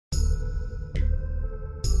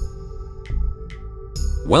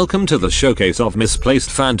Welcome to the showcase of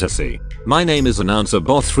Misplaced Fantasy. My name is Announcer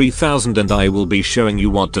Bot 3000 and I will be showing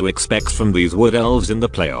you what to expect from these Wood Elves in the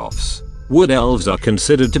playoffs. Wood Elves are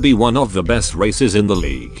considered to be one of the best races in the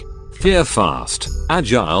league. They're fast,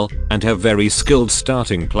 agile, and have very skilled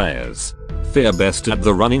starting players. They're best at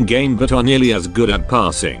the running game but are nearly as good at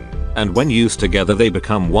passing, and when used together they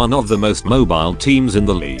become one of the most mobile teams in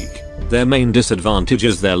the league. Their main disadvantage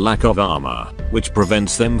is their lack of armor, which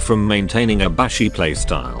prevents them from maintaining a bashy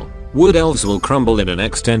playstyle. Wood Elves will crumble in an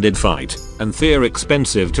extended fight, and they're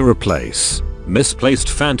expensive to replace. Misplaced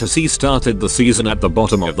Fantasy started the season at the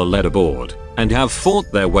bottom of the leaderboard, and have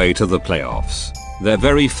fought their way to the playoffs. Their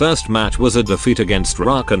very first match was a defeat against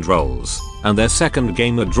Rock and Rolls, and their second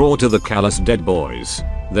game a draw to the Callous Dead Boys.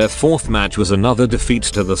 Their fourth match was another defeat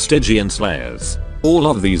to the Stygian Slayers. All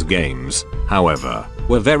of these games, however,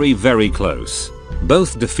 were very close.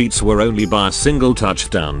 Both defeats were only by a single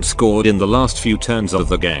touchdown scored in the last few turns of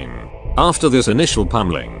the game. After this initial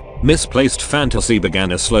pummeling, Misplaced Fantasy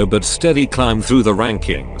began a slow but steady climb through the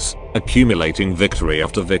rankings, accumulating victory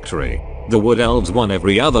after victory. The Wood Elves won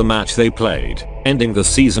every other match they played, ending the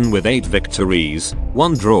season with 8 victories,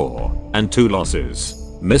 1 draw, and 2 losses.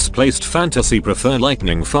 Misplaced Fantasy prefer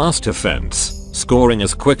lightning fast offense, scoring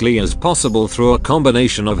as quickly as possible through a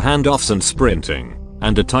combination of handoffs and sprinting,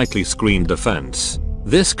 and a tightly screened defense.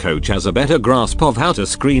 This coach has a better grasp of how to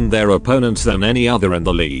screen their opponents than any other in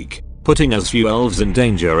the league, putting as few elves in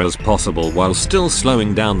danger as possible while still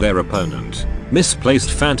slowing down their opponent. Misplaced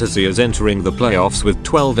Fantasy is entering the playoffs with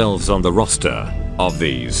 12 elves on the roster. Of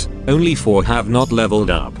these, only 4 have not leveled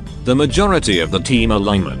up. The majority of the team are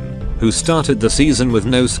linemen, who started the season with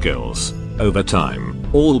no skills. Over time,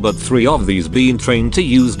 all but 3 of these been trained to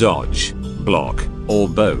use dodge, block, or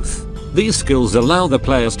both. These skills allow the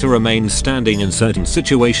players to remain standing in certain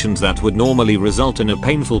situations that would normally result in a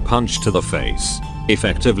painful punch to the face,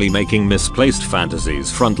 effectively making Misplaced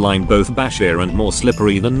Fantasy's frontline both bashier and more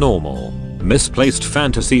slippery than normal. Misplaced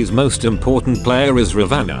Fantasy's most important player is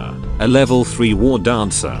Ravana, a level 3 war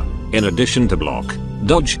dancer. In addition to block,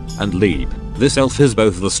 dodge, and leap, this elf has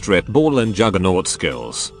both the strip ball and juggernaut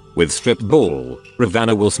skills. With strip ball,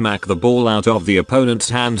 Ravana will smack the ball out of the opponent's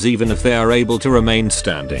hands even if they are able to remain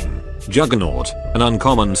standing. Juggernaut, an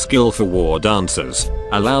uncommon skill for war dancers,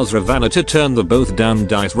 allows Ravana to turn the both down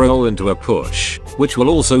dice roll into a push, which will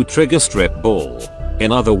also trigger strip ball.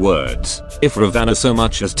 In other words, if Ravana so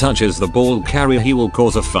much as touches the ball carrier he will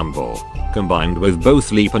cause a fumble. Combined with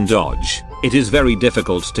both leap and dodge, it is very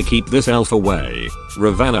difficult to keep this elf away.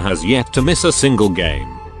 Ravana has yet to miss a single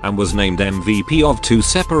game, and was named MVP of 2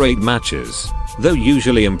 separate matches. Though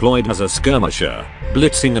usually employed as a skirmisher,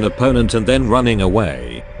 blitzing an opponent and then running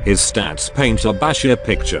away, his stats paint a bashier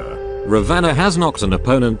picture. Ravana has knocked an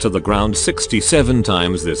opponent to the ground 67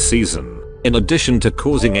 times this season, in addition to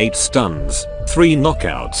causing 8 stuns, 3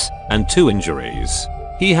 knockouts, and 2 injuries.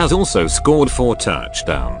 He has also scored 4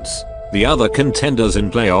 touchdowns. The other contenders in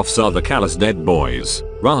playoffs are the Callous Dead Boys,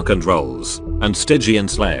 Rock and Rolls, and Stygian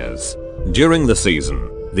Slayers. During the season,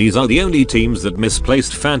 these are the only teams that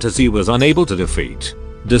Misplaced Fantasy was unable to defeat.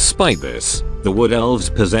 Despite this, the Wood Elves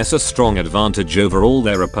possess a strong advantage over all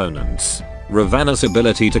their opponents. Ravana's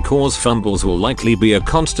ability to cause fumbles will likely be a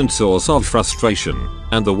constant source of frustration,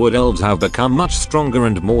 and the Wood Elves have become much stronger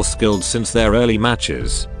and more skilled since their early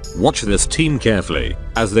matches. Watch this team carefully,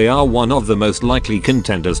 as they are one of the most likely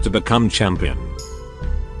contenders to become champion.